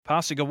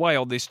Passing away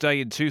on this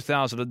day in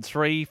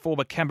 2003,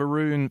 former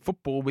Cameroon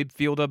football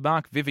midfielder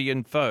Mark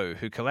Vivian Foe,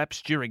 who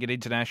collapsed during an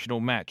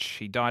international match.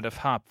 He died of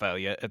heart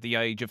failure at the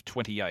age of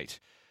 28.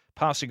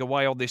 Passing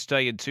away on this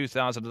day in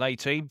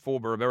 2018,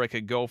 former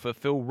American golfer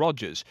Phil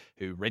Rogers,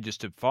 who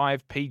registered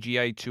 5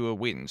 PGA Tour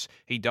wins.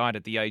 He died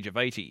at the age of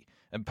 80.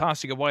 And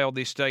passing away on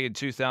this day in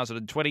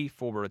 2020,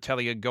 former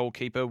Italian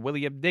goalkeeper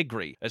William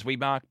Negri. As we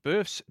mark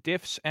births,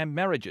 deaths and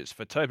marriages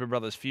for Tobin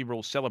Brothers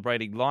Funerals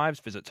Celebrating Lives,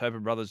 visit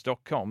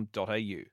tobinbrothers.com.au.